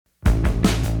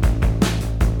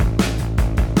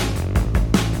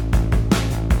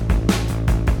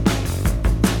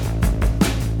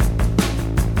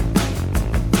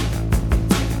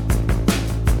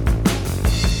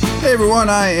Hey everyone,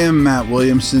 I am Matt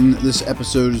Williamson. This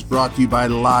episode is brought to you by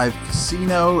Live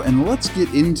Casino, and let's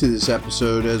get into this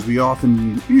episode as we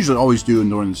usually always do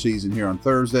during the season here on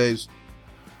Thursdays.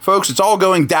 Folks, it's all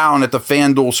going down at the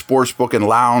FanDuel Sportsbook and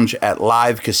Lounge at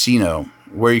Live Casino,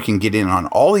 where you can get in on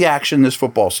all the action this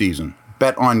football season.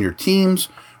 Bet on your teams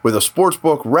with a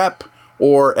sportsbook rep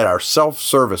or at our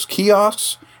self-service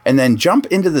kiosks, and then jump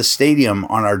into the stadium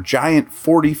on our giant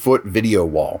 40-foot video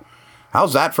wall.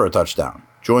 How's that for a touchdown?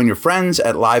 Join your friends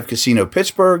at Live Casino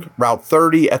Pittsburgh, Route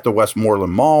 30 at the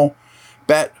Westmoreland Mall.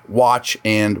 Bet, watch,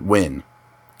 and win.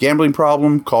 Gambling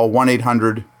problem? Call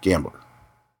 1-800-GAMBLER.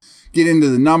 Get into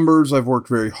the numbers. I've worked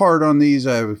very hard on these.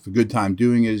 I have a good time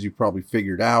doing it, as you probably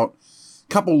figured out.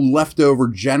 A couple leftover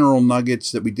general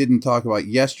nuggets that we didn't talk about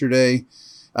yesterday.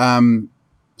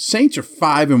 Saints are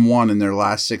 5-1 in their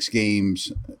last 6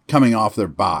 games coming off their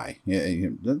bye. Yeah,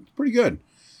 that's pretty good.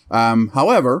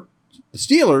 However, the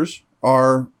Steelers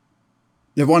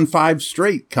they've won 5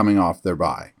 straight coming off their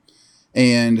bye.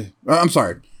 And I'm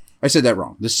sorry, I said that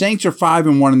wrong. The Saints are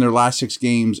 5-1 in their last 6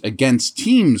 games against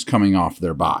teams coming off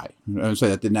their bye. I would say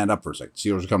that didn't add up for a second. The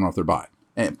Steelers are coming off their bye.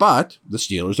 But the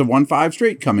Steelers have won 5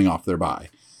 straight coming off their bye.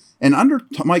 And under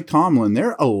Mike Tomlin,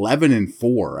 they're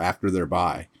 11-4 after their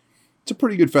bye. It's a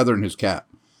pretty good feather in his cap.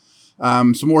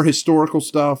 Some more historical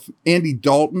stuff. Andy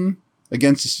Dalton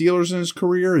against the Steelers in his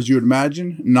career, as you would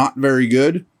imagine, not very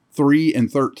good.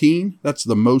 3-13. That's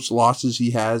the most losses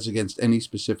he has against any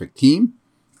specific team.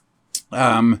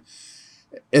 As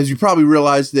you probably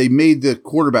realize, they made the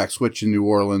quarterback switch in New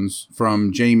Orleans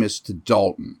from Jameis to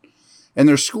Dalton. And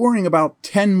they're scoring about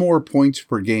 10 more points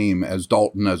per game as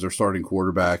Dalton as their starting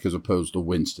quarterback as opposed to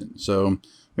Winston. So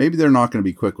maybe they're not going to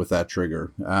be quick with that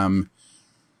trigger.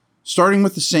 Starting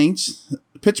with the Saints,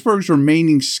 Pittsburgh's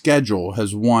remaining schedule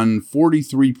has won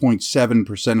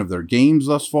 43.7% of their games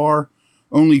thus far.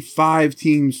 Only 5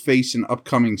 teams face an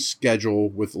upcoming schedule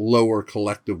with lower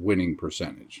collective winning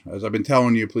percentage. As I've been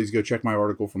telling you, please go check my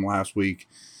article from last week.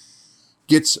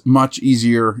 Gets much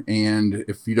easier, and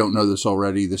if you don't know this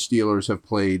already, the Steelers have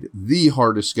played the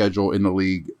hardest schedule in the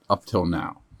league up till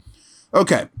now.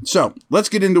 Okay, so let's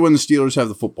get into when the Steelers have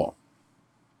the football.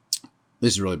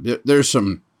 This is really, there's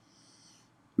some,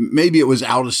 maybe it was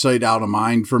out of sight, out of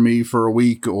mind for me for a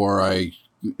week, or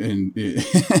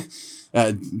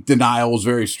denial was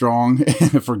very strong.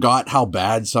 I forgot how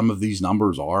bad some of these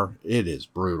numbers are. It is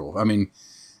brutal. I mean,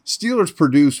 Steelers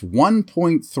produce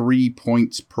 1.3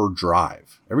 points per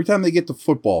drive. Every time they get the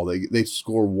football, they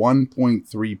score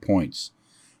 1.3 points.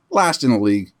 Last in the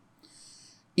league.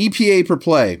 EPA per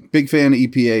play. Big fan of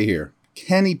EPA here.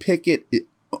 Kenny Pickett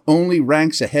only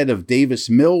ranks ahead of Davis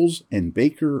Mills and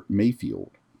Baker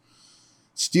Mayfield.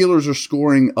 Steelers are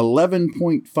scoring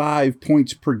 11.5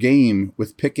 points per game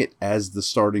with Pickett as the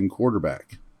starting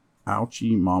quarterback.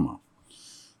 Ouchie mama.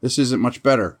 This isn't much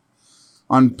better.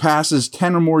 On passes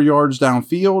 10 or more yards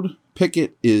downfield,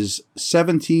 Pickett is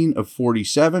 17 of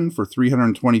 47 for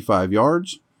 325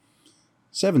 yards.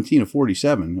 17 of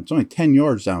 47. It's only 10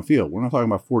 yards downfield. We're not talking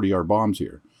about 40-yard bombs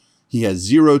here. He has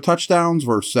 0 touchdowns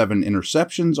versus 7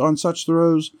 interceptions on such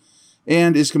throws,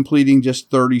 and is completing just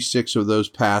 36 of those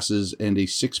passes and a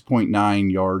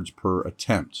 6.9 yards per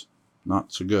attempt.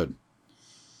 Not so good.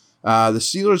 The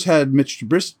Steelers had Mitch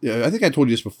Trubisky. I think I told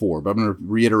you this before, but I'm going to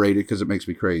reiterate it because it makes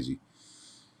me crazy.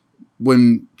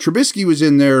 When Trubisky was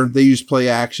in there, they used play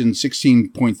action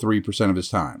 16.3% of his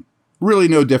time. Really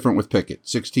no different with Pickett,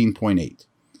 16.8.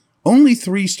 Only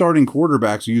 3 starting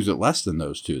quarterbacks use it less than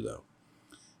those 2, though.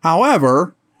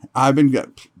 However, I've been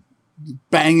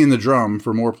banging the drum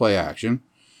for more play action.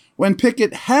 When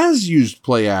Pickett has used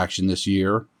play action this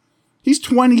year, he's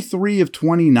 23 of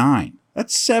 29.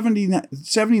 That's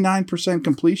 79%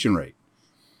 completion rate.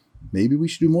 Maybe we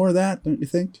should do more of that, don't you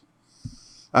think?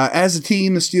 As a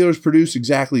team, the Steelers produce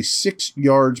exactly 6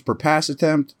 yards per pass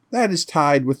attempt. That is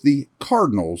tied with the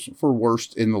Cardinals for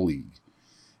worst in the league.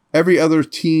 Every other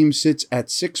team sits at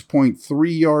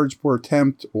 6.3 yards per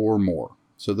attempt or more.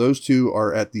 So those 2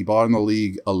 are at the bottom of the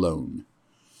league alone.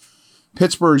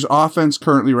 Pittsburgh's offense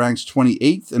currently ranks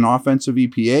 28th in offensive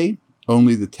EPA.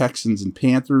 Only the Texans and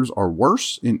Panthers are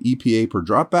worse in EPA per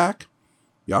dropback.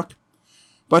 Yuck.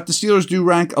 But the Steelers do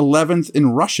rank 11th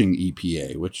in rushing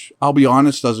EPA, which I'll be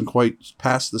honest doesn't quite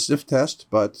pass the sniff test,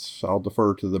 but I'll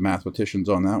defer to the mathematicians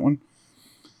on that one.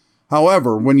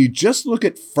 However, when you just look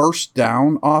at first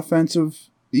down offensive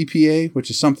EPA, which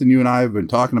is something you and I have been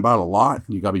talking about a lot,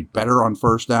 you got to be better on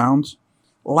first downs.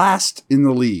 Last in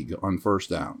the league on first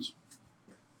downs.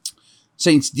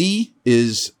 Saints D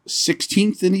is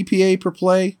 16th in EPA per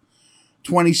play,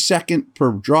 22nd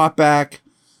per dropback,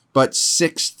 but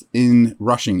 6th in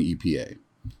rushing EPA.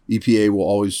 EPA will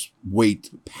always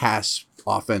weight pass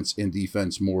offense and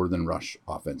defense more than rush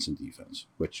offense and defense,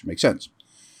 which makes sense.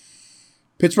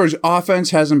 Pittsburgh's offense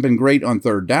hasn't been great on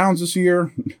third downs this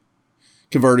year,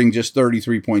 converting just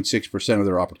 33.6% of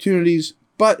their opportunities.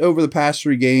 But over the past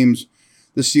 3 games,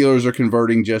 the Steelers are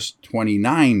converting just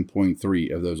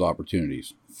 29.3 of those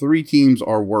opportunities. 3 teams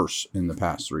are worse in the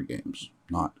past 3 games.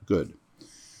 Not good.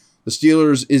 The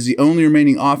Steelers is the only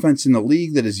remaining offense in the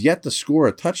league that has yet to score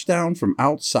a touchdown from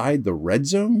outside the red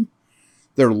zone.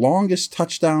 Their longest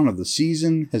touchdown of the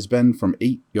season has been from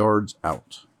 8 yards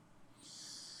out.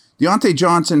 Deontay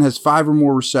Johnson has 5 or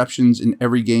more receptions in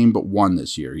every game but 1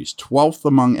 this year. He's 12th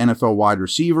among NFL wide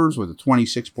receivers with a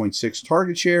 26.6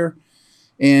 target share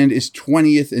and is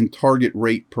 20th in target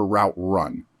rate per route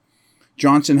run.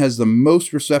 Johnson has the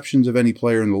most receptions of any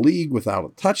player in the league without a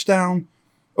touchdown.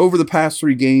 Over the past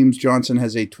 3 games, Johnson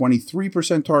has a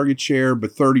 23% target share,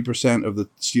 but 30% of the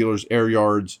Steelers' air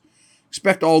yards.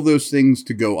 Expect all those things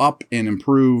to go up and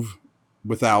improve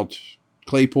without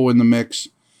Claypool in the mix.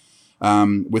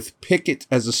 With Pickett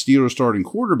as a Steelers starting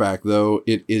quarterback, though,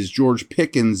 it is George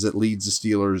Pickens that leads the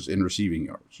Steelers in receiving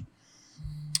yards.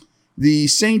 The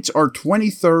Saints are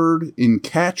 23rd in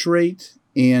catch rate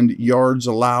and yards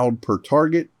allowed per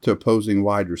target to opposing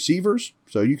wide receivers.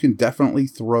 So you can definitely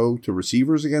throw to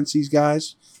receivers against these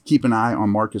guys. Keep an eye on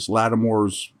Marcus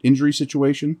Lattimore's injury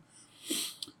situation.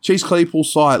 Chase Claypool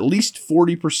saw at least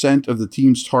 40% of the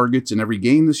team's targets in every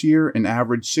game this year and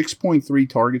averaged 6.3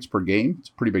 targets per game. It's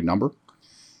a pretty big number.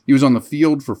 He was on the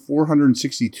field for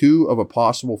 462 of a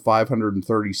possible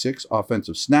 536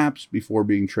 offensive snaps before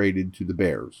being traded to the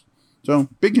Bears. So,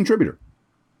 big contributor.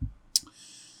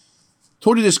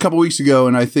 Told you this a couple weeks ago,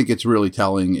 and I think it's really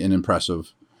telling and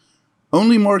impressive.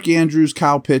 Only Mark Andrews,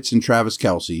 Kyle Pitts, and Travis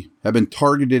Kelce have been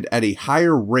targeted at a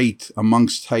higher rate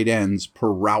amongst tight ends per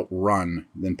route run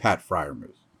than Pat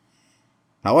Freiermuth.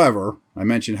 However, I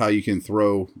mentioned how you can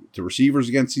throw to receivers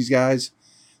against these guys.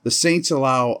 The Saints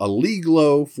allow a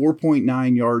league-low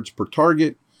 4.9 yards per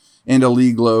target and a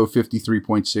league-low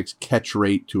 53.6 catch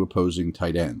rate to opposing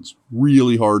tight ends.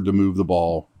 Really hard to move the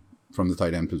ball from the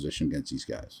tight end position against these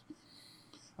guys.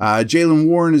 Jaylen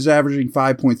Warren is averaging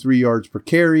 5.3 yards per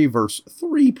carry versus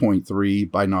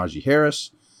 3.3 by Najee Harris.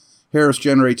 Harris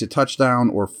generates a touchdown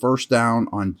or first down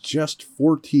on just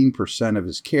 14% of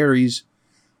his carries,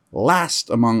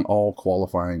 last among all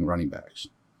qualifying running backs.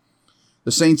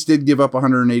 The Saints did give up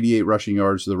 188 rushing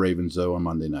yards to the Ravens, though, on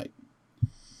Monday night.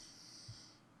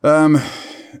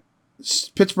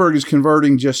 Pittsburgh is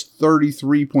converting just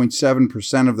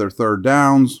 33.7% of their third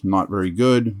downs. Not very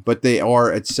good, but they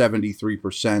are at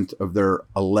 73% of their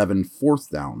 11 fourth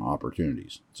down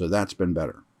opportunities. So that's been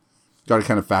better. Got to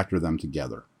kind of factor them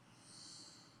together.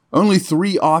 Only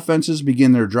 3 offenses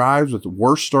begin their drives with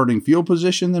worse starting field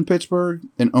position than Pittsburgh,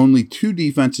 and only 2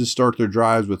 defenses start their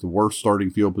drives with worse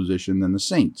starting field position than the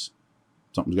Saints.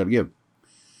 Something's got to give.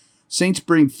 Saints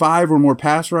bring 5 or more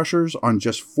pass rushers on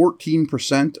just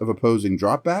 14% of opposing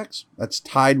dropbacks. That's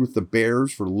tied with the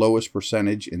Bears for lowest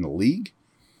percentage in the league.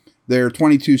 Their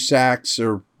 22 sacks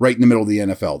are right in the middle of the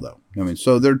NFL, though. I mean,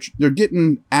 so they're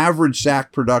getting average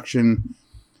sack production,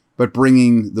 but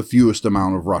bringing the fewest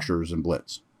amount of rushers and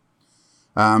blitz.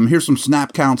 Here's some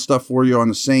snap count stuff for you on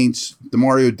the Saints.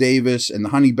 Demario Davis and the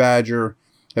Honey Badger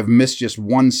have missed just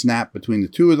 1 snap between the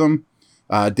 2 of them.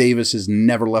 Davis has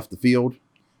never left the field.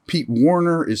 Pete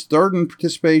Warner is 3rd in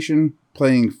participation,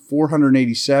 playing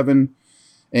 487,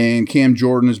 and Cam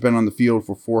Jordan has been on the field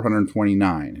for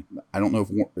 429. I don't know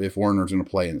if Warner's going to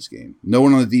play in this game. No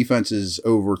one on the defense is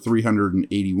over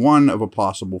 381 of a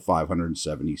possible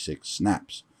 576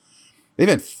 snaps. They've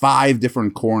had 5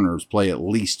 different corners play at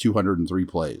least 203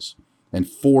 plays, and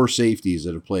 4 safeties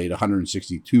that have played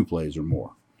 162 plays or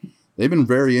more. They've been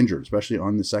very injured, especially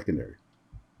on the secondary.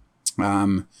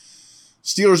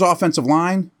 Steelers' offensive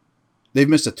line, they've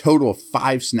missed a total of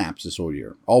 5 snaps this whole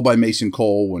year, all by Mason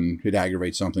Cole when it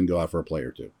aggravates something, go out for a play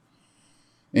or 2.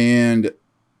 And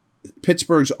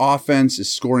Pittsburgh's offense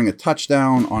is scoring a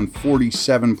touchdown on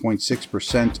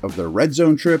 47.6% of their red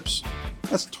zone trips.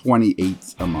 That's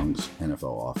 28th amongst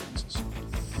NFL offenses.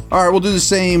 All right, we'll do the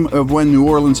same of when New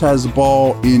Orleans has the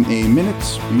ball in a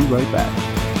minute. Be right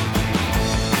back.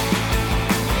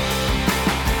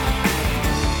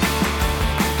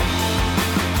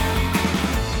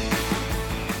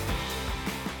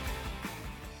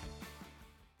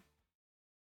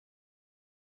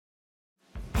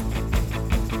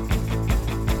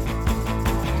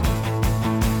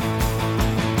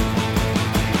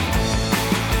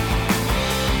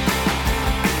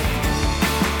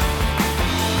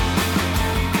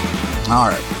 All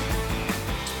right.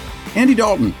 Andy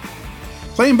Dalton,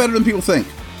 playing better than people think.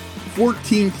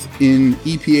 14th in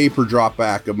EPA per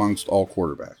dropback amongst all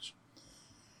quarterbacks.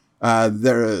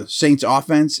 Their Saints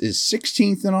offense is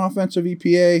 16th in offensive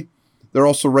EPA. They're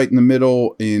also right in the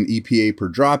middle in EPA per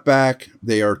dropback.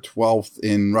 They are 12th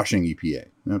in rushing EPA.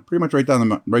 Pretty much right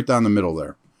down the middle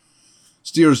there.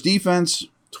 Steelers defense,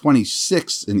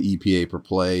 26th in EPA per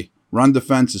play. Run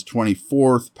defense is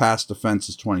 24th. Pass defense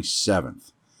is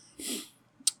 27th.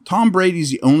 Tom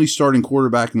Brady's the only starting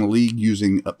quarterback in the league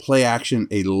using a play action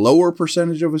a lower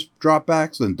percentage of his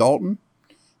dropbacks than Dalton.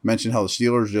 Mentioned how the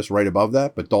Steelers are just right above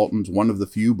that, but Dalton's one of the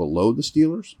few below the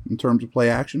Steelers in terms of play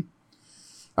action.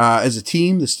 As a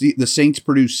team, the Saints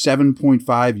produce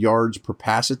 7.5 yards per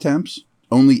pass attempts.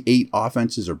 Only 8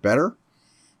 offenses are better.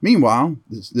 Meanwhile,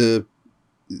 the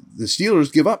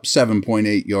Steelers give up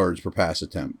 7.8 yards per pass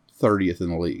attempt, 30th in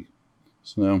the league.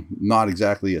 So not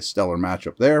exactly a stellar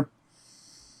matchup there.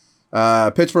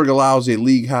 Pittsburgh allows a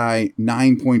league-high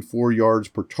 9.4 yards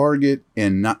per target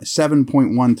and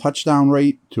 7.1 touchdown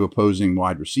rate to opposing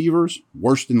wide receivers.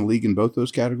 Worst in the league in both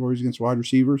those categories against wide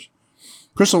receivers.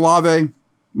 Chris Olave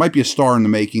might be a star in the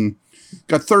making.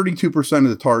 Got 32% of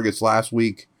the targets last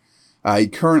week. He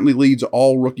currently leads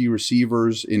all rookie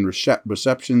receivers in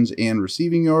receptions and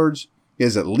receiving yards. He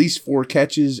has at least 4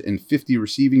 catches and 50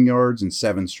 receiving yards in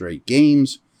 7 straight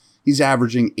games. He's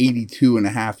averaging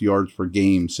 82.5 yards per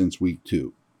game since week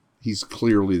 2. He's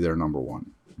clearly their number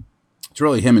one. It's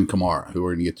really him and Kamara, who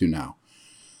we're going to get to now.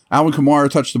 Alvin Kamara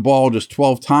touched the ball just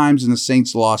 12 times, and the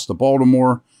Saints lost to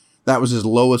Baltimore. That was his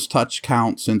lowest touch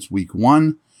count since week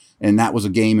 1, and that was a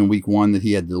game in week 1 that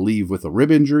he had to leave with a rib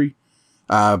injury.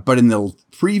 But in the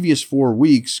previous 4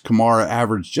 weeks, Kamara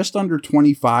averaged just under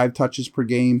 25 touches per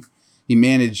game. He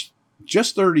managed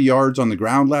just 30 yards on the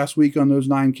ground last week on those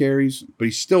 9 carries, but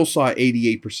he still saw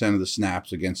 88% of the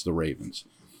snaps against the Ravens.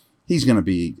 He's going to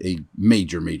be a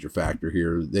major, major factor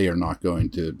here. They are not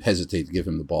going to hesitate to give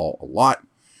him the ball a lot.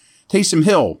 Taysom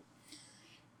Hill,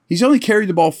 he's only carried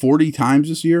the ball 40 times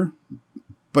this year,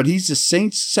 but he's the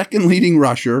Saints' second leading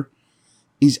rusher.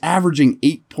 He's averaging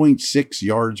 8.6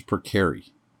 yards per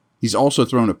carry. He's also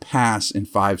thrown a pass in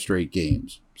 5 straight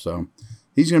games. So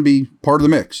he's going to be part of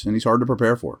the mix, and he's hard to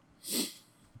prepare for.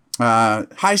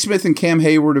 Highsmith and Cam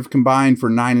Hayward have combined for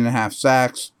 9.5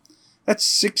 sacks.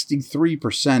 That's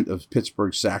 63% of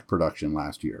Pittsburgh's sack production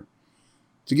last year.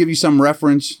 To give you some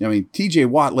reference, TJ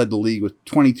Watt led the league with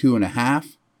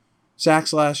 22.5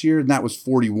 sacks last year, and that was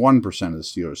 41% of the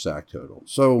Steelers' sack total.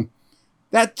 So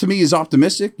that, to me, is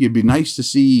optimistic. It'd be nice to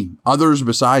see others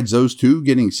besides those 2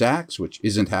 getting sacks, which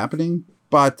isn't happening.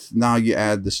 But now you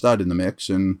add the stud in the mix,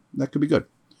 and that could be good.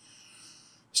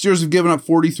 Steelers have given up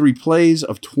 43 plays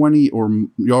of 20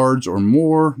 yards or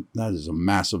more. That is a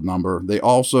massive number. They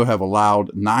also have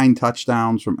allowed 9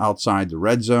 touchdowns from outside the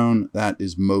red zone. That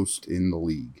is most in the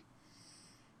league.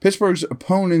 Pittsburgh's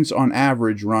opponents on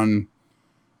average run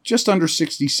just under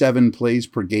 67 plays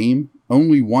per game.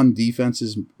 Only one defense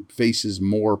faces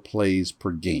more plays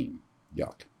per game.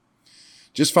 Yuck.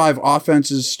 Just 5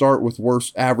 offenses start with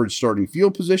worse average starting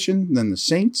field position than the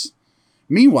Saints.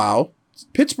 Meanwhile,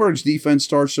 Pittsburgh's defense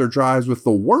starts their drives with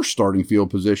the worst starting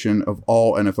field position of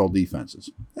all NFL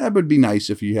defenses. That would be nice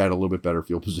if you had a little bit better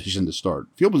field position to start.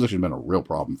 Field position has been a real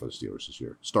problem for the Steelers this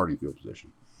year. Starting field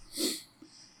position.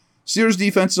 Steelers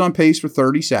defense is on pace for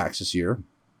 30 sacks this year.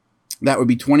 That would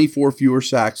be 24 fewer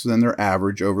sacks than their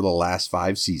average over the last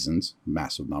 5 seasons.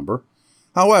 Massive number.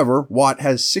 However, Watt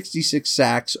has 66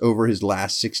 sacks over his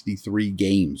last 63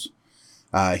 games.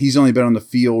 He's only been on the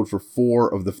field for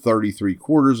 4 of the 33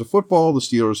 quarters of football the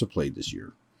Steelers have played this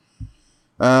year.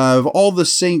 Of all the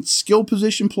Saints skill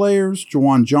position players,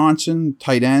 Jawan Johnson,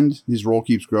 tight end, his role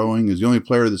keeps growing, is the only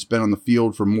player that's been on the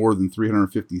field for more than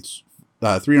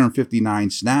 359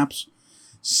 snaps.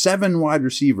 7 wide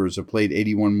receivers have played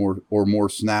 81 or more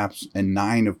snaps, and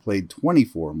 9 have played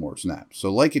 24 or more snaps.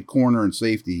 So like at corner and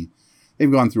safety,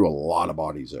 they've gone through a lot of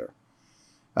bodies there.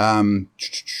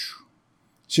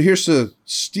 So here's the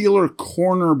Steeler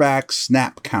cornerback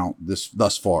snap count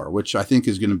thus far, which I think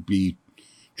is going to be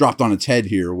dropped on its head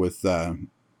here with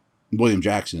William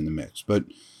Jackson in the mix. But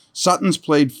Sutton's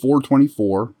played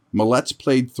 424. Millett's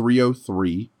played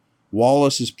 303.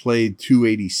 Wallace has played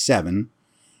 287.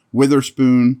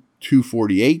 Witherspoon,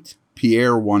 248.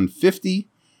 Pierre, 150.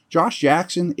 Josh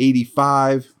Jackson,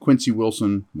 85. Quincy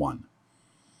Wilson, 1.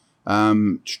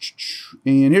 And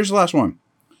here's the last one.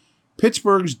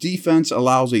 Pittsburgh's defense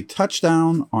allows a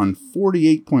touchdown on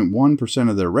 48.1%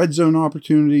 of their red zone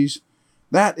opportunities.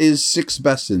 That is 6th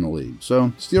best in the league. So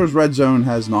Steelers' red zone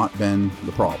has not been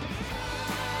the problem.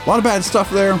 A lot of bad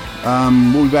stuff there.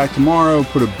 We'll be back tomorrow.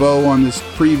 Put a bow on this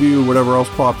preview. Whatever else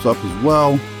pops up as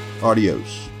well.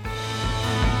 Adios.